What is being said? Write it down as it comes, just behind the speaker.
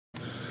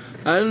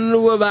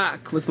And we're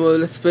back with more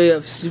Let's Play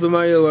of Super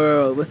Mario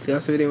World with the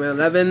also video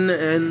 11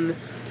 and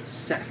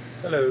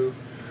Seth. Hello.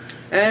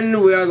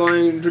 And we are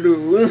going to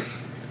do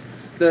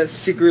the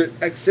secret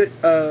exit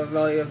of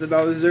Valley of the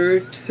Bowser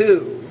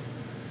 2.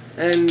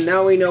 And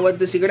now we know what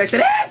the secret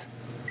exit is!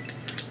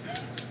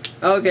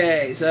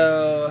 Okay,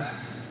 so...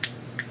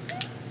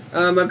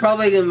 I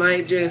probably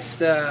might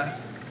just,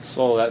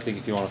 Swallow that thing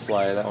if you want to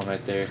fly, that one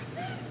right there.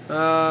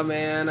 oh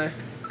man,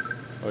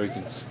 Or you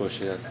can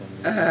squish it, that's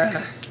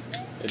one.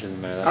 It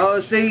doesn't matter. I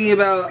was thinking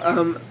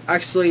about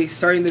actually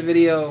starting the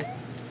video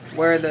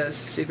where the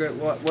secret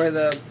where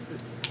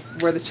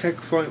the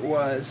checkpoint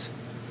was.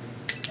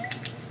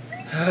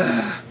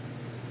 It's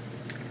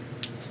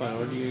fine.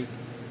 What are you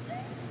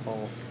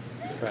all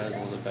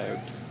frazzled about?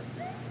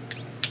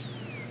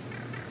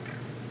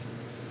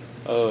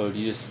 Oh, do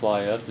you just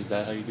fly up? Is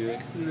that how you do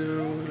it?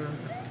 No.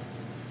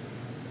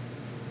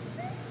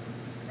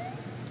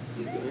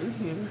 You go in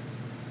here.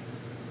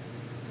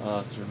 I'll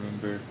have to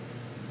remember.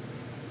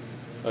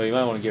 Oh, you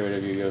might want to get rid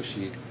of your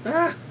Yoshi.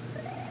 Ah!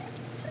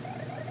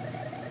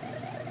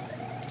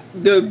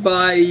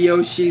 Goodbye,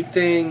 Yoshi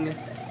thing.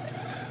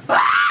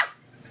 Ah!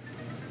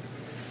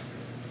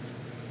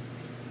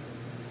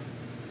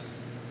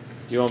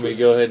 Do you want me to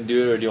go ahead and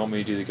do it, or do you want me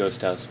to do the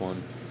Ghost House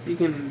one? You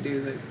can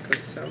do the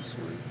Ghost House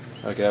one.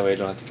 Okay, that way I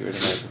don't have to get rid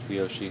of Magic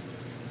Yoshi.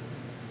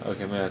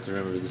 Okay, I'm gonna have to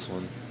remember this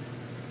one.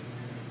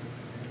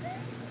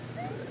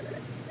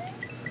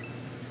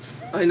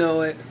 I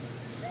know it.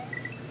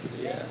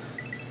 Yeah.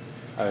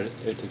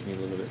 It took me a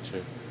little bit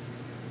to...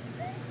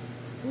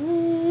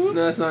 No,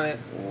 that's not it.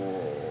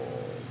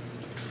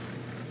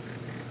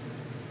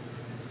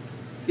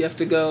 You have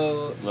to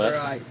go left,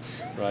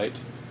 right. right.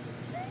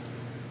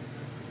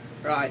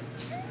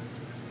 Right.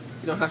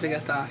 You don't have to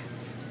get that.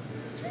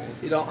 Okay.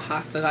 You don't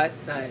have to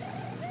right that.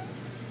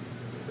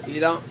 You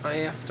don't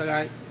have to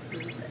right.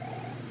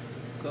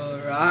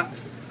 Go right.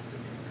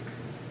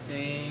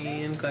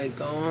 And keep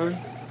going.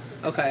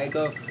 Okay,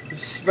 go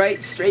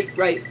right, straight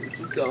right.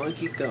 Keep going,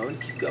 keep going,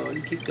 keep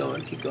going, keep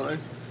going, keep going.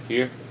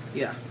 Here?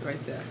 Yeah,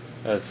 right there.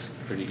 That's a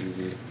pretty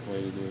easy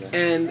way to do that.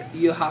 And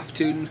you have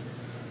to,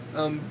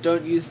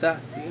 don't use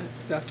that. You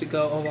have to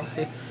go over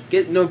here.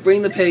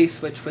 Bring the pace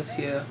switch with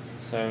you.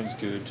 Sounds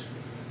good.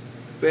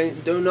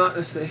 Do not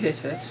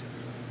hit it.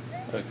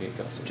 Okay,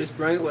 gotcha. Just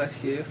bring it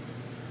with you.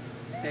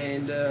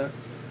 And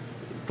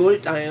put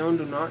it down.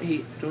 Do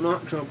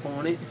not jump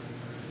on it.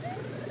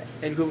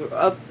 And go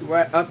up,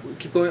 right, up.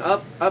 Keep going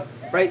up,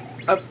 right.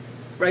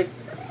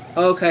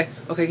 Okay,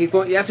 keep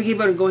going. You have to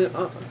keep on going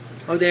up.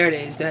 Oh, there it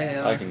is.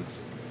 There. I can.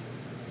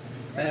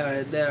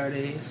 There it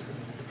is.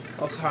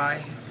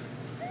 Okay.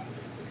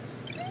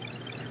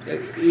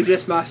 You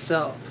just messed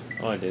up.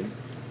 Oh, I didn't.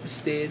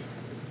 Just did.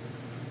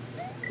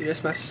 You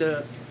just messed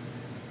up.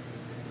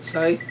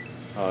 See?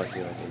 Oh, I see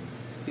what I did.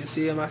 You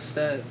see I messed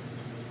up.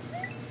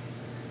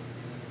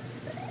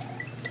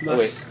 Oh,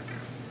 wait.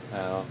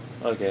 Oh,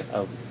 okay.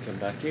 I'll come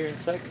back here in a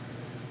sec.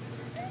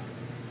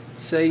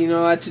 So you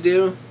know what to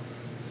do?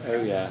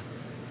 Oh, yeah.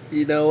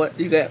 You know what?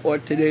 You got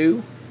what to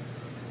do?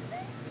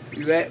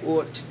 You got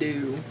what to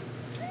do.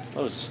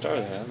 Oh, there's a star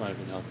there. That might have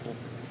been helpful.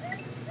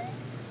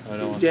 I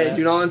don't want Yeah, that.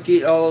 do not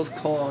get all those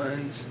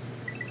coins.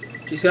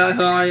 Just gotta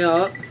hurry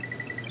up.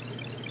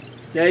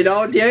 They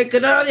don't take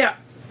it on ya!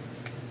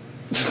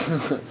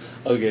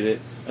 I'll get it.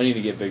 I need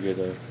to get bigger,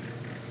 though.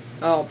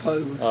 Oh,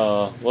 pose.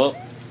 Well,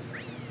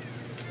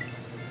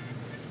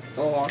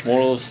 Oh, okay.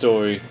 moral of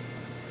story.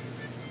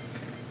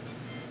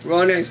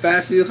 Run as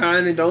fast as you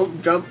can and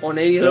don't jump on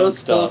any of Don't those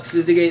stop.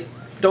 boxes to get...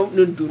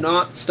 Do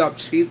not stop.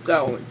 Just keep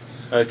going.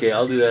 Okay,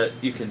 I'll do that.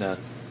 You can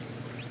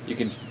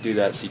do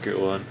that secret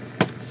one.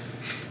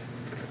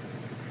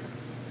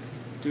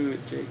 Do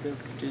it, Jacob.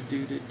 Just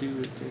do it,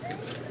 Jacob.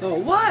 Oh,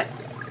 what?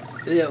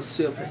 Little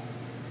stupid.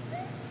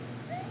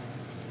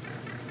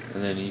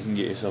 And then you can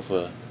get yourself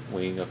a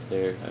wing up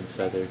there and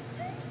feather.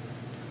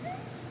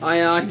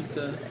 I like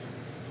the...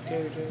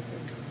 There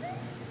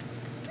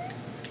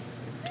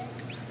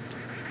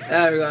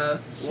we go.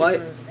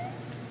 What?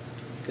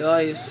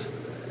 Guys,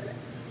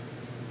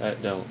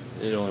 It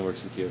only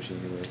works with Yoshi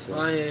anyway, so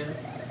I am.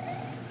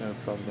 no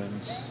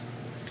problems.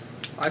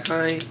 I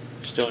can't.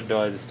 Just don't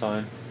die this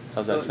time.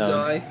 How's that Don't sound?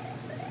 die.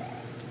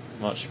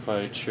 I'm not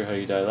quite sure how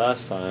you died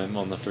last time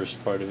on the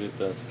first part of it,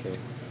 but that's okay.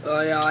 Oh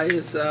yeah, I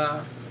just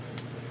oh,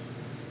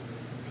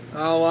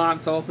 I'm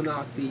talking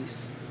about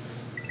these.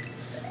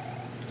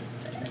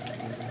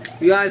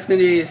 You guys can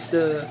just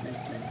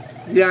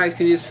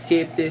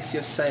skip this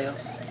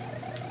yourself.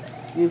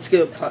 You can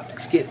skip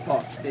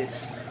parts of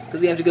this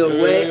because we have to go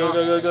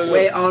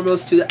way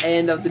almost to the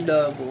end of the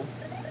level,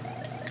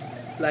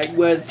 like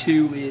where the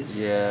 2 is.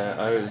 Yeah,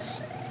 I was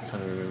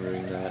kind of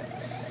remembering that.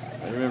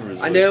 I remember. It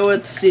was I know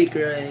what the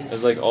secret It was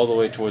is. like all the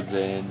way towards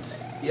the end.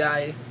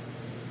 Yeah.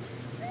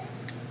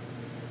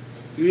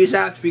 You just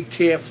have to be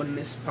careful in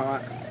this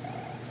part.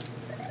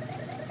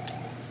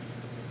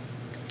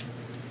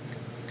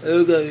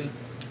 Okay.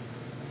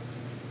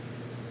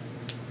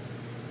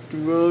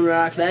 Run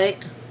right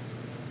like.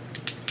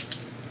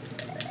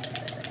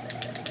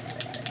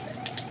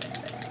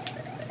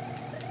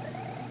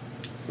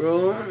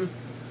 Run.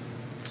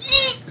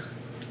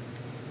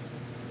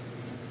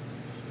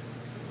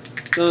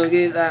 Gonna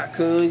get that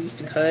coin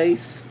just in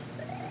case.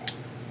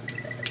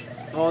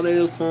 All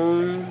those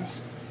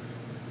coins.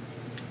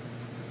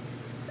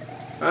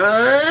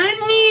 I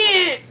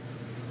need it.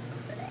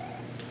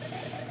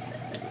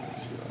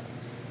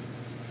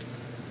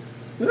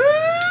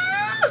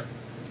 Run.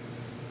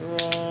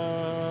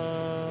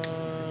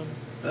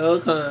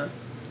 Okay.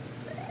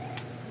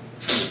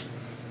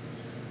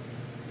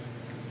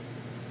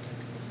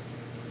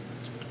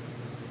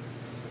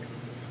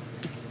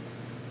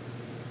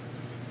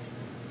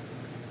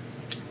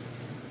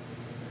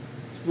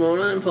 One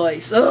in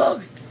place.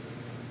 Ugh.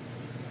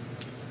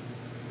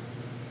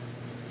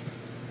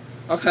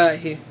 Okay,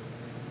 here.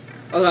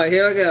 Okay,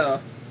 here we go.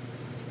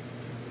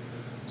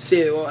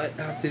 See, what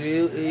I have to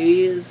do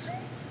is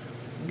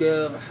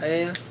go over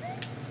here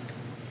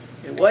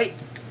and wait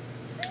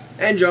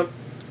and jump.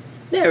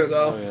 There we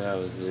go. Oh yeah, that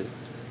was it.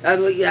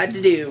 That's what you had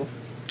to do.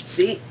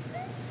 See?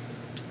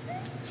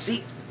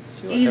 See?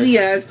 Like Easy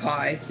as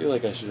pie. I feel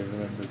like I should have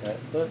remembered that,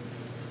 but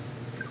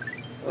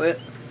What?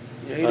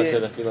 Yeah, you I did.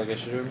 said I feel like I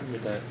should have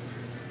remembered that.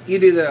 You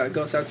do the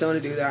Ghost Out Zone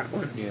to do that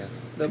one. Yeah.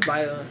 The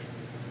bio.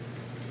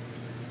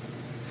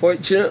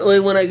 Fortunately,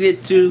 when I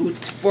get to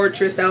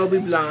Fortress, I'll be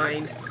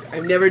blind.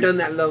 I've never done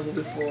that level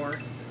before.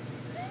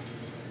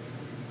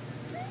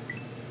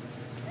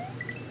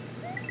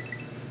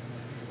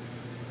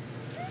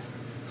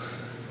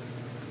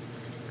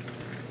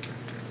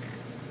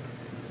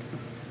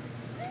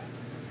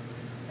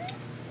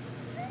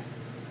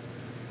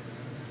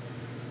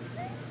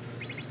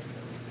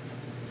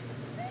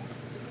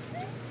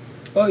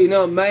 Oh, you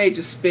know, May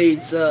just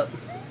speeds up.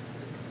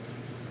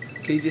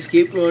 Okay, just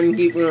keep running,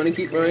 keep running,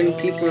 keep running,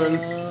 keep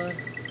running.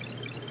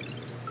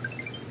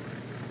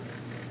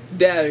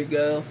 There we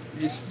go.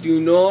 Just do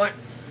not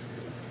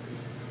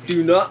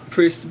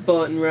press the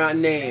button right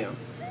now.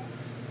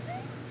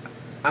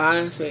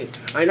 Honestly,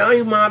 I know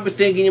you might be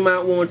thinking you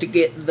might want to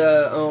get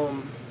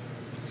the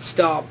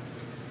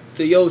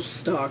the Yoshi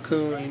Star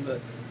coin, but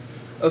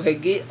okay,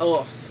 get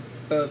off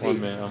of 1 it.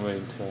 minute, I'm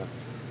waiting till.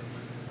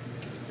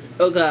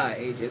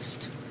 Okay,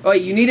 just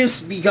you need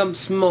to become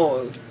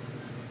small.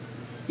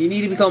 You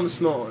need to become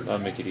small. That'll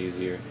make it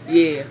easier.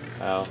 Yeah.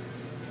 How?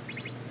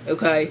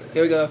 Okay,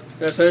 here we go.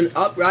 Now turn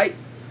up, right,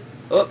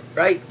 up,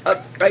 right,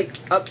 up, right,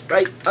 up,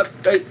 right, up,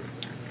 right.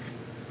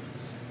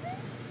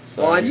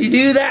 Sorry. Why'd you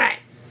do that?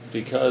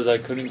 Because I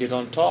couldn't get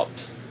on top.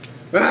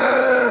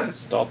 Ah!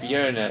 Stop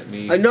yelling at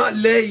me. I'm not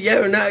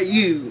yelling at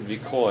you. Be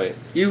quiet.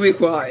 You be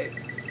quiet.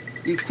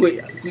 You quit.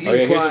 You Oh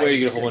yeah, here's a quiet. way to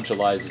get a whole bunch of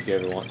lives if you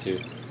ever want to.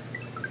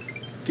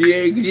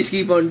 Yeah, you can just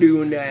keep on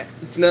doing that.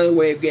 It's another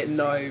way of getting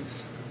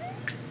lives.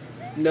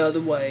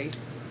 Another way.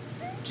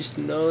 Just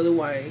another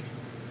way.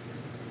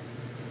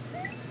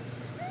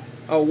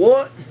 Oh,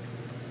 what?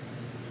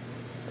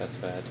 That's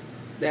bad.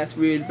 That's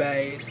real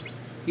bad.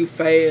 You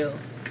fail.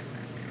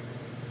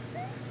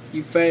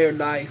 You failed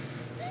life.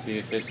 See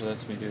if it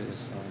lets me do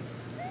this one.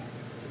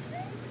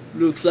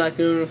 Looks like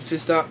I'm gonna have to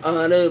start all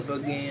over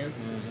again.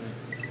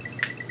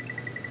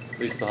 At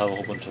least I'll have a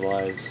whole bunch of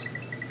lives.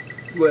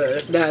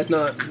 Well, that's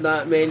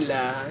not many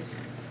lies.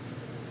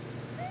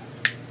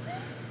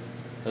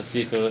 Let's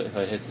see if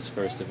I hit this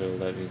first, if it'll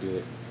let me do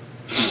it.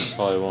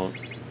 Probably won't.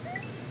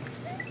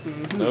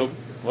 Mm-hmm. Nope.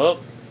 Well.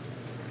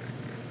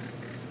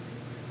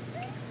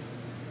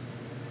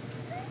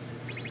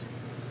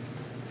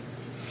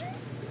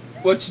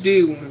 What you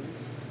doing?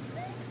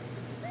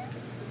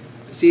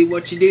 See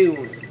what you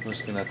doing? I'm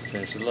just gonna have to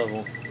finish the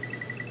level.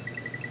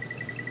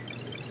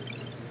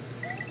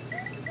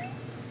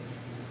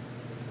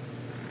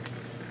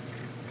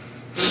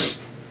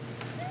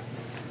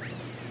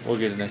 We'll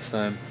get it next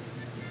time.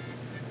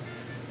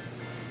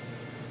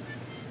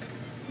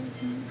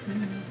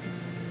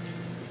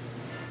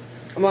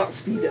 I might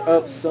speed it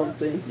up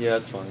something. Yeah,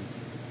 that's fine.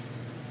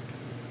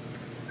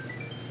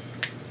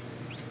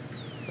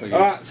 Okay.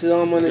 Alright,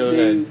 so I'm gonna Go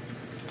do ahead.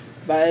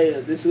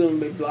 bad. This is gonna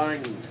be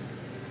blind.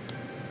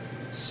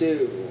 So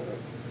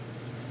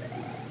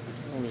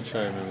Let me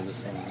try to remember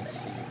this one. Let's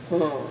see. huh.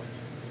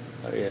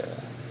 Oh yeah.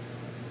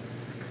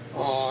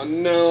 Oh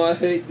no, I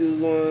hate these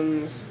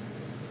ones.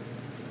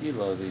 You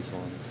love these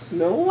ones.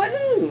 No, I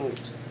don't.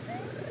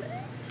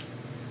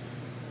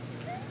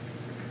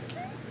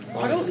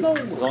 I don't know.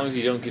 As long as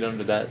you don't get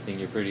under that thing,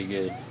 you're pretty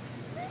good.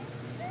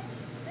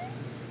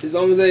 As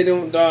long as they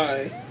don't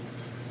die.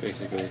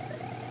 Basically.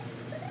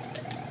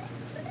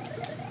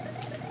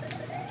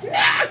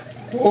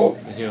 Oh,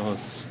 You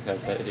almost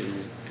have that hit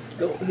you.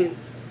 don't hit.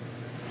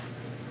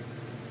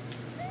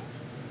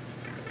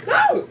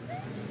 No!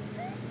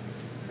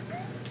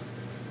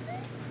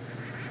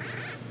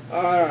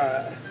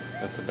 Alright.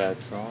 That's a bad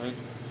sign.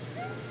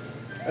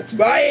 That's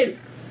mine!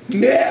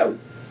 No!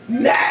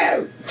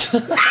 No!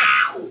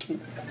 No!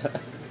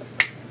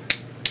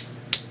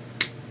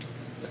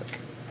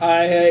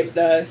 I hate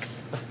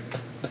this.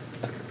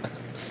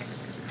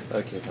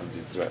 Okay, if I'm doing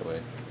this the right way.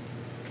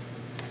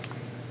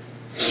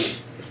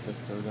 Guess I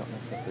still got my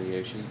pepper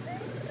Yoshi.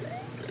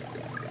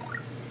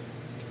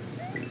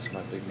 This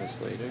my big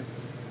miss later.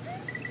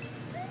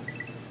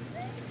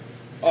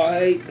 I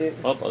hate it.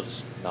 Oh, I'll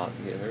just not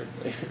get hurt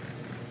later.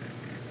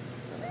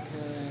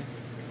 Okay.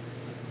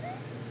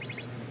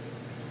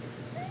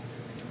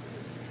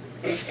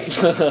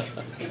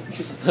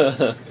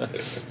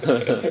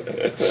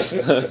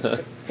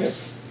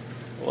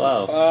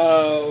 Wow.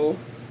 Wow.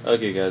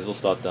 Okay, guys, we'll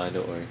stop dying.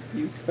 Don't worry.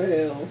 You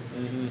fail.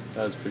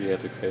 That was a pretty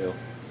epic fail.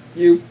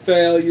 You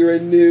fail. You're a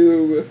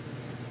noob.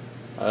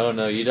 I don't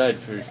know. You died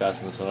pretty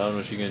fast in this one. I don't know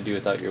what you're gonna do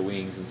without your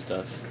wings and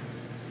stuff.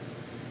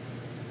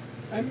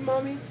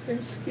 Mommy,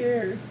 I'm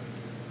scared.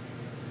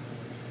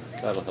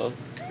 That'll help.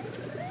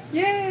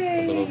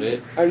 Yay! A little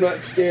bit. I'm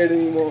not scared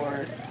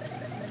anymore.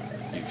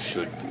 You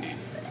should be.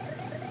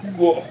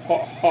 Whoa,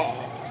 ha,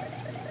 ha.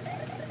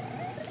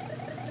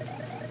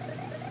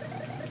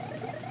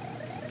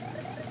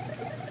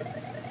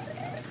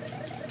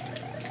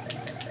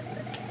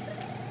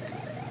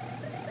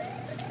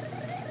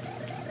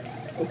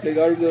 Okay,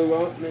 gotta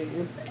go out,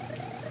 man.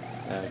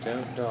 No,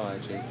 don't die,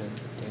 Jacob.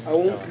 Don't I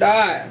won't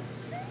die.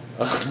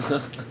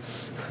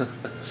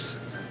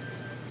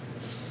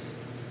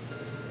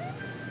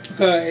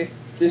 Okay,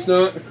 just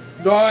not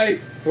die.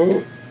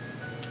 Oh.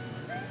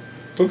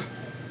 Oh.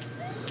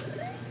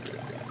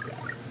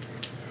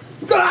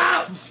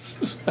 Ah!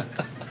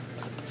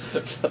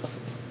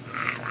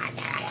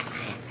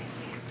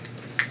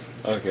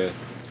 Okay,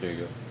 here you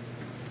go.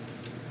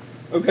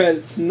 Okay,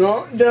 let's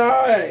not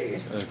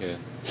die. Okay.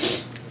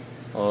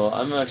 Well,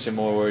 I'm actually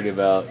more worried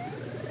about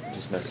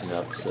just messing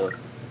up, so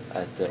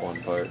at that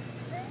one part.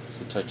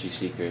 It's a touchy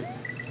secret.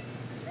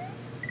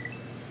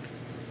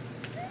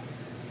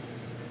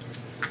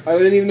 I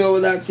don't even know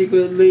what that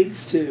secret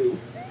leads to.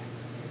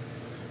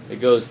 It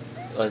goes,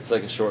 it's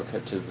like a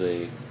shortcut to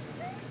the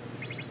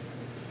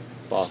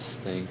boss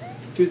thing.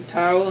 To the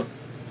tower.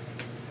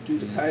 To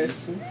the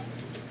castle.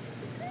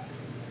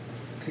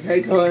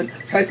 Okay, come on.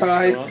 Come on. Come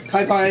on.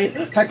 Come on.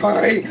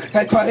 Come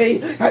on.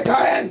 Come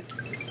on.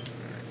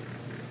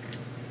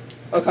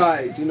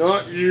 Okay, do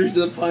not use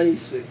the play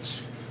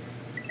switch.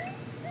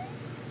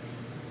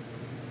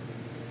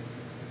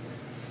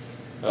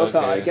 Okay,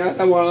 I guess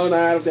I went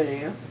out of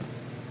there.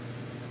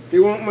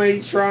 You want me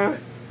to try?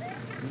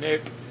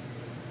 Nope.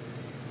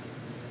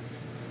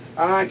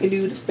 I can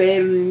do this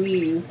better than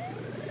you.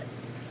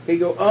 Okay,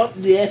 go up,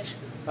 left,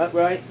 up,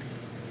 right,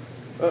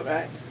 up,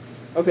 right.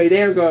 Okay,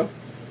 there we go.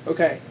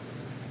 Okay.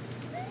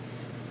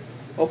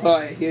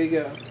 Okay, here you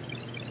go.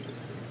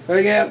 Here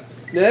you go.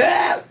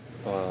 No!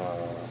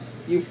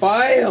 You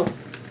fail!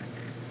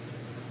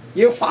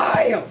 You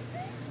fail!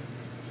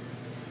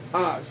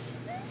 Us.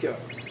 Go.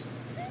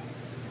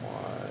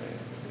 Why?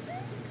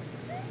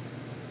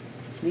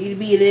 Need to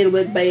be a little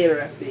bit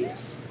better at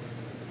this.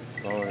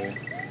 Sorry.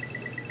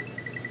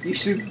 You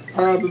should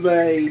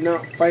probably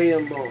not fail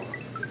more.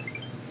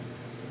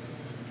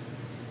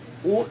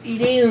 What you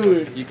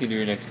doing? You can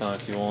do it next time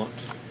if you want.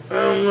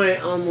 I'm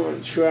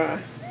gonna try.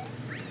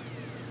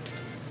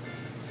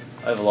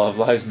 I have a lot of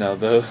lives now,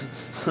 though.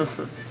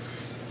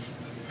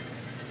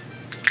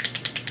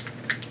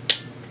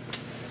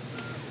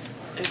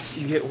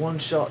 You get one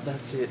shot,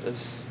 that's it.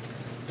 I've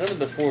done it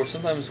before.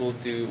 Sometimes we'll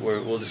do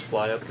where we'll just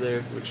fly up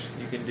there, which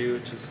you can do,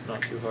 which is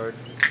not too hard.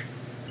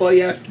 Well,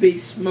 you have to be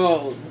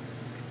small.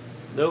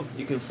 Nope,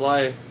 you can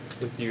fly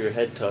with your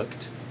head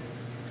tucked.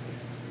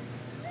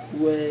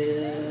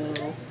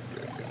 Well,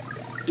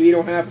 we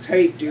don't have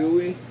cape, do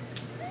we?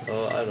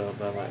 Oh, I don't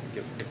know. I might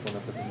get one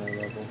up at another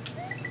level.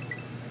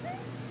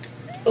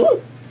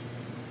 Ooh!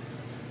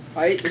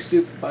 I hate the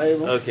stupid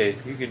Bible. Okay,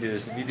 you can do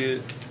this. If you do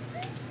it,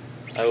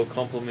 I will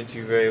compliment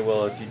you very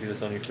well if you do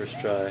this on your first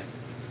try.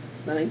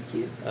 Thank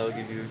you. I will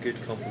give you a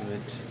good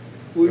compliment.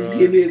 Will you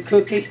give me a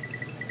cookie?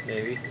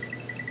 Maybe.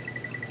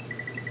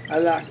 I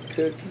like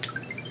cookie.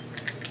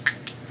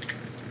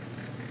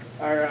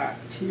 Alright,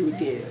 here we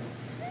go.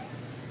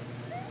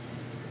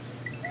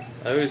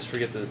 I always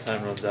forget that the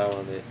time runs out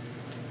on it.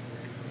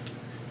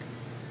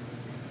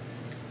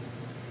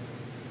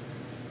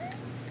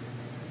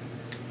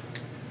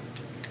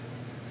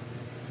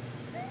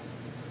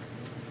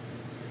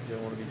 You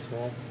don't want to be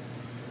small?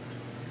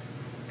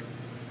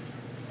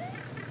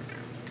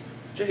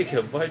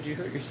 Jacob, why'd you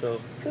hurt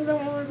yourself? Because I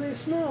want to be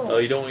small. Oh,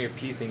 you don't want your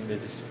pee thing to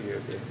disappear.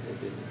 Okay,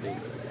 okay.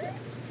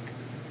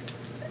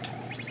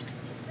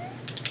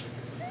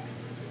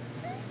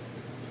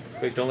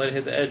 Quick, don't let it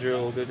hit the edge or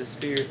it'll go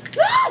disappear.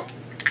 No!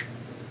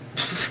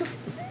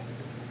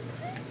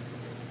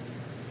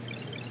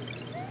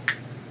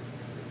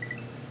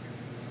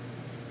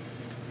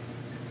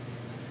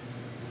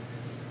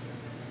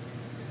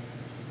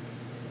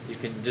 You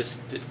can just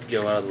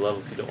go out of the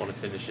level if you don't want to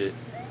finish it.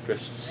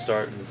 Press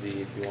start and Z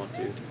if you want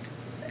to. You're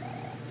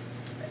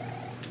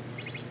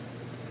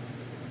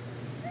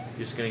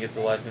just gonna get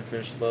the life and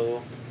finish the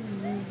level.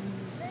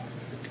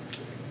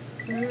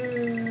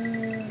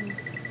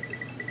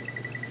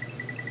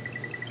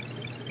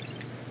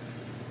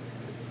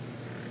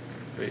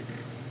 Wait,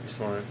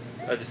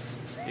 I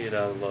just skied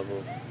out of the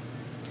level.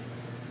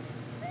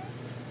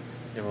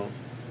 It won't.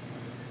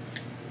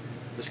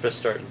 Just press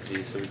start and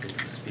Z so we can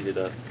speed it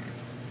up.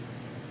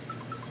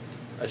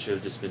 I should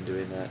have just been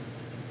doing that.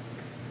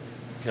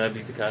 Can I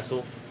beat the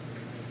castle?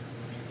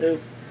 No.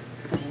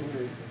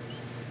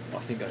 I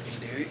think I can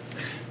do it.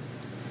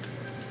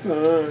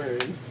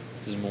 Fine.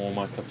 This is more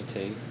my cup of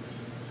tea.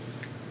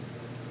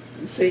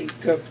 Say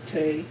cup of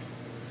tea.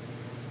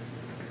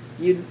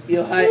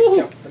 You'll hate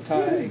cup of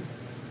tea.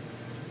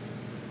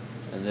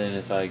 And then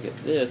if I get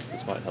this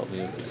might help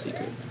me with the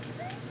secret.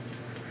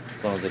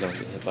 As long as I don't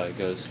get hit by a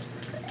ghost.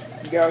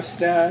 Ghost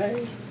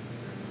die.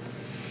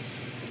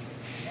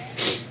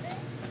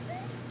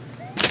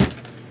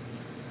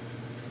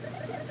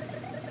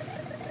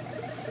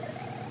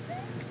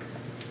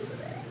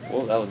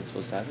 Well, that wasn't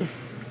supposed to happen.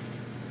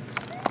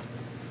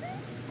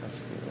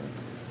 That's good.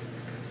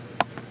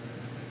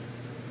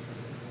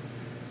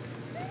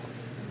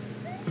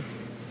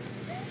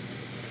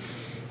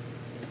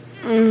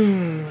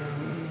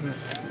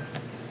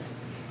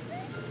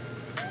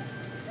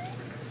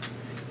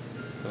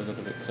 That was a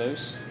little bit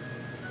close.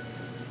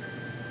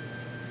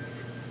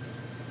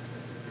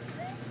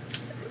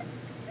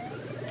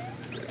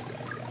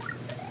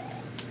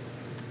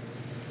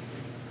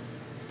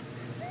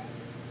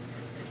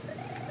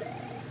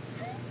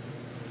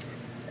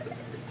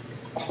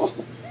 Oh.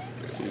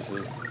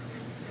 Seriously.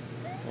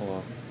 Oh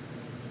wow.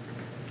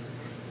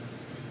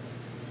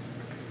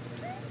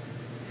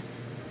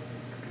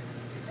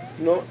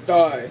 Not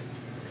die.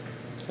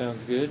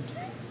 Sounds good.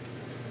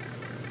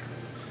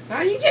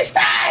 Now you just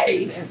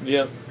died!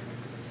 Yep.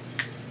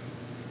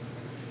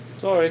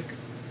 Sorry.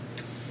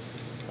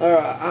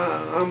 Alright,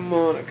 I'm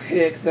gonna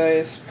kick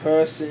this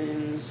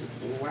person's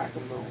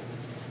whack-a-mole.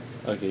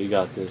 Okay, you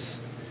got this.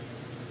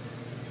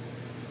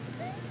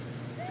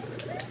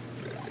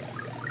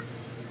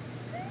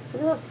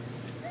 No!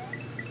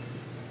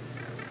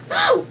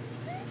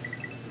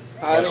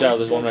 Watch out,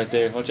 there's one right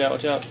there. Watch out,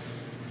 watch out.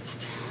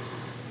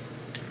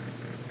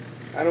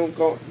 I don't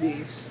got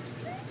this.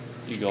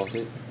 You got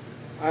it.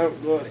 I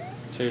don't got it.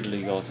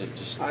 Totally got it.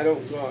 Just I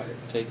don't got it.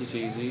 take it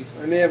easy.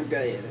 I never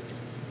got it.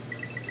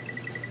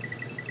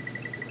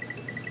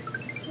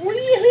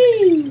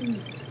 Wee-hoo!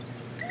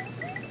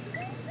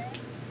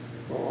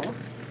 Oh,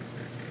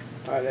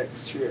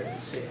 that's true.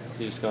 So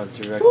you just got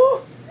direct.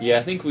 Yeah,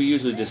 I think we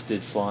usually just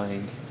did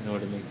flying in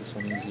order to make this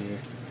one easier.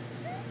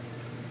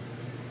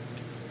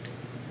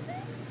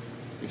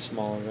 You're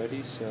small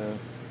already, so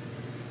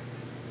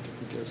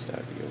get the ghost out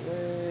of your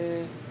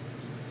way.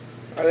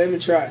 Alright, let me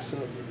try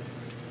something.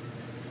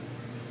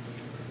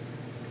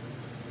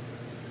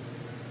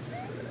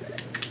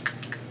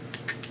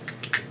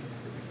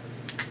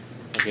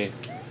 Okay.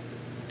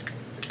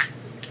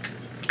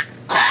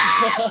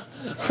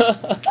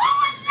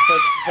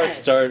 Press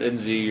start and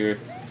Z.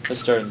 Press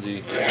start and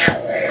Z.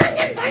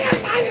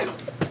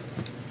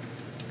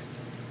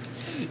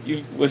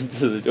 You went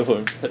to the door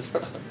and pressed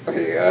on.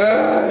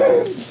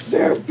 Yes,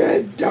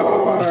 stupid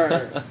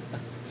door.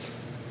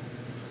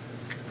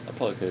 I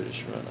probably could have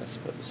just run, I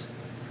suppose.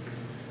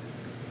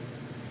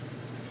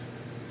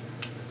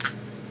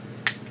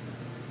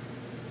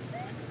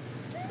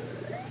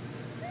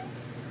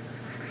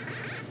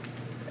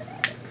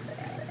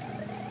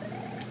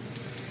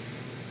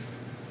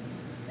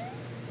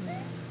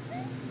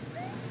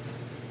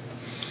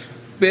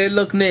 Better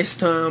look next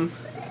time.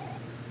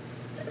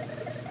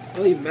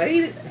 Oh, you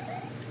made it?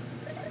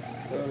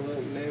 Oh,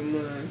 look, never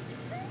mind.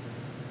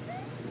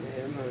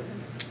 Never mind.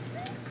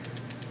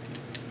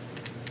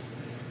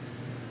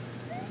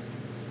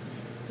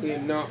 We're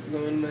not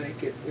going to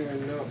make it. We're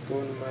not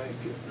going to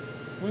make it.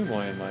 We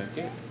might make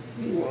it.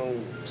 We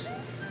won't.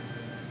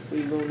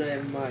 We will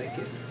never make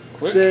it.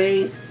 Quick.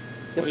 See?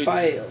 You What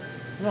fail.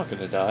 I'm not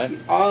gonna die. You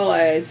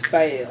always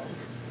fail.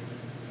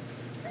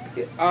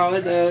 You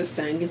always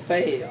think you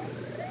fail.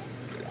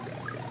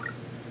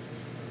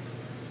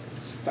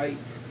 Stay.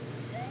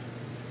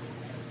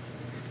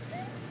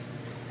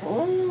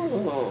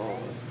 Oh.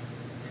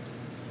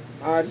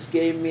 I just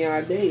gave me an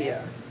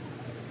idea.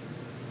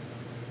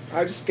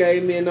 I just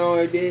gave me an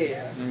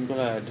idea. I'm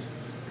glad.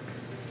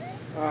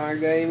 I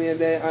gave me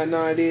an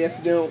idea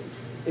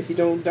if you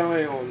don't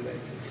die on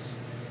this.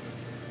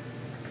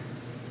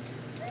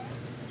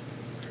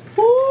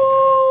 Woo!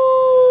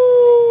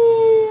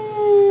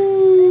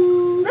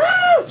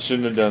 No!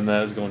 Shouldn't have done that.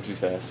 I was going too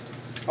fast.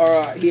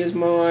 Alright, here's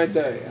my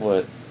idea.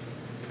 What?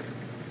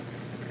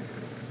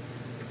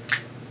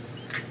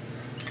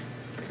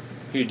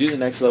 Here, do the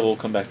next level,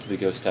 come back to the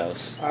ghost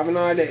house. I have an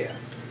idea.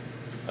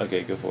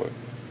 Okay, go for it.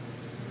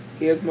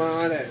 Here's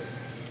my idea.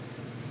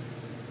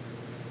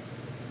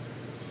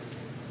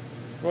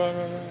 Run,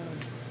 run, run.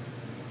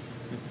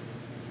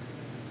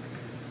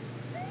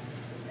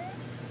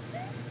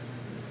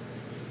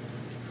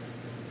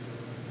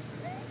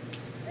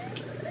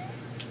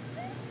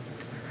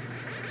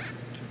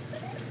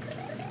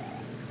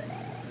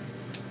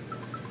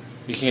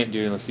 You can't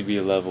do it unless you beat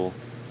a level.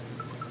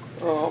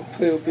 Oh,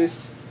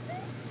 poopus.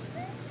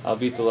 I'll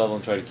beat the level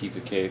and try to keep a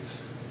cape.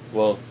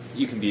 Well,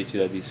 you can beat it too,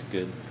 that'd be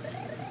good.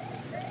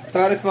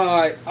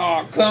 35.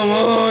 Oh, come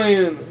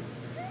on!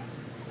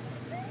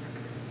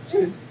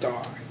 Should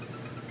die.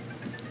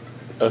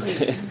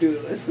 Okay.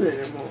 Do this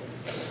anymore.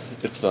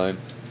 It's fine.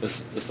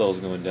 This level's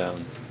going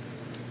down.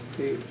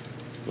 Dude.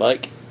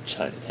 Like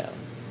Chinatown.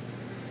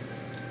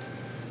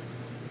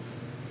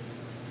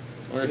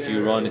 I wonder if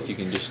you run, if you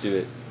can just do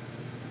it.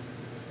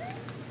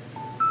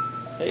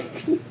 Hey.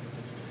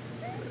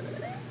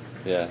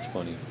 Yeah, it's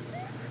funny.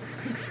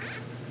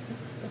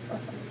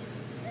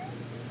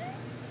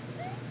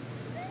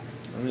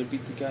 I'm gonna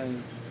beat the guy.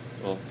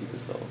 Well, beat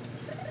this level.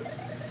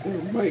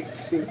 It might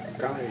seem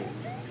dying.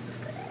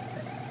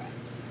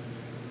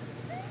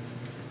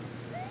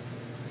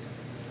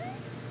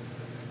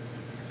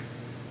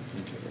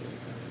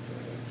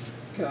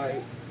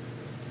 Okay.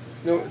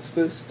 You know what it's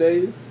supposed to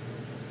do?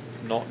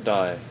 Not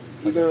die.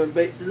 You're gonna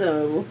beat the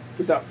level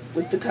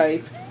with the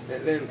cape,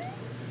 and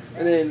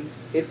then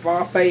if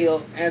I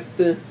fail at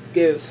the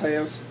ghost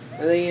house,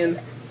 and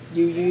then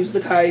you use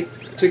the cape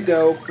to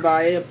go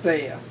fly up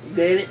there. You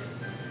get it?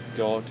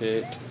 Got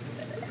it.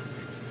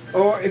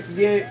 Or if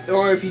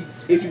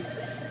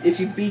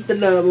you beat the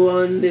level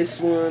on this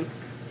one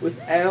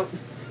without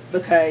the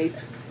cape,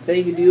 then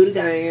you can do it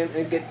again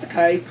and get the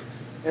cape,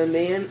 and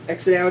then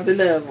exit out the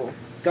level.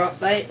 Got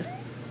that?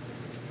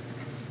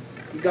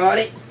 You got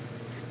it?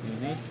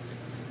 Mhm.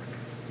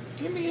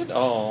 Give me it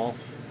all.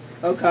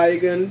 Okay,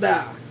 you're gonna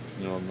die.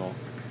 No, I'm not.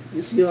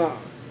 Yes, you are.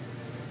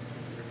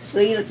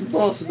 See, that's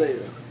impossible.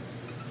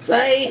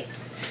 See?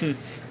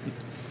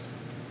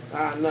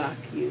 I knock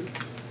you.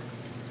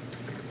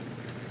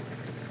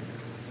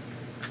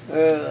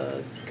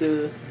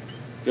 Good.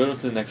 Go to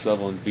the next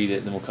level and beat it,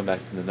 and then we'll come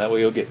back to them. That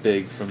way you'll get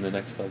big from the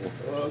next level.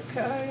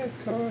 Okay,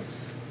 of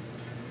course.